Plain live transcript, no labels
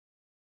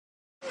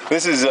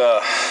This is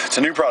it's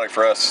a new product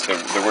for us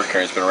that we're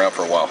carrying. It's been around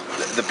for a while.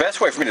 The best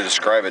way for me to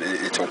describe it,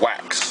 it's a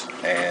wax,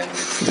 and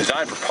it's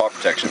designed for paw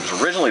protection. It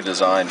was originally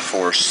designed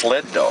for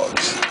sled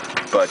dogs,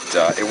 but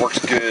it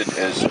works good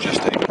as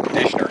just a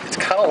conditioner. It's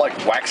kind of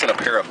like waxing a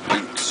pair of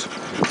boots.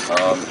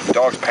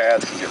 Dogs'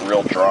 pads can get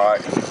real dry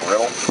and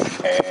brittle,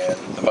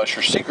 and the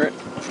Musher secret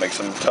makes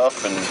them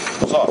tough and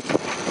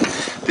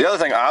soft. The other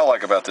thing I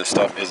like about this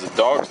stuff is the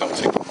dogs don't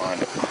seem to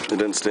mind it. It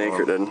doesn't stink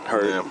or it doesn't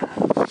hurt. Yeah.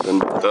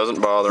 It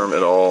doesn't bother them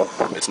at all.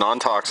 It's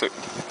non-toxic.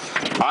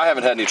 I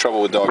haven't had any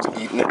trouble with dogs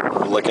eating it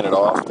or licking it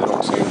off. They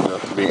don't seem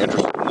to be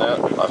interested in that.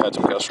 I've had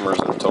some customers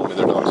that have told me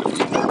their dogs have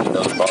eaten it. It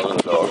doesn't bother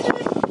the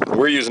dog.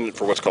 We're using it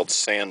for what's called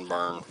sand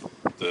burn.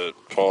 The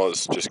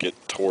paws just get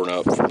torn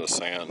up from the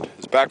sand.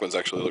 His back ones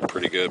actually look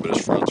pretty good, but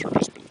his fronts are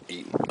just been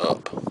eaten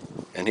up.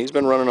 And he's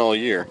been running all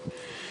year.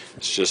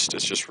 It's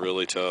just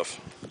really tough.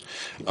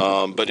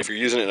 But if you're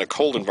using it in a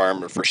cold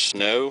environment for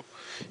snow,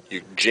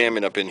 you jam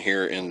it up in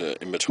here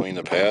in between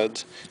the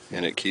pads,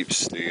 and it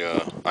keeps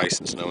the ice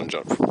and snow and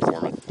junk from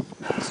forming.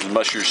 This is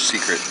Musher's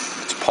secret.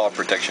 It's paw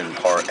protection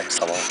par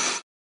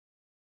excellence.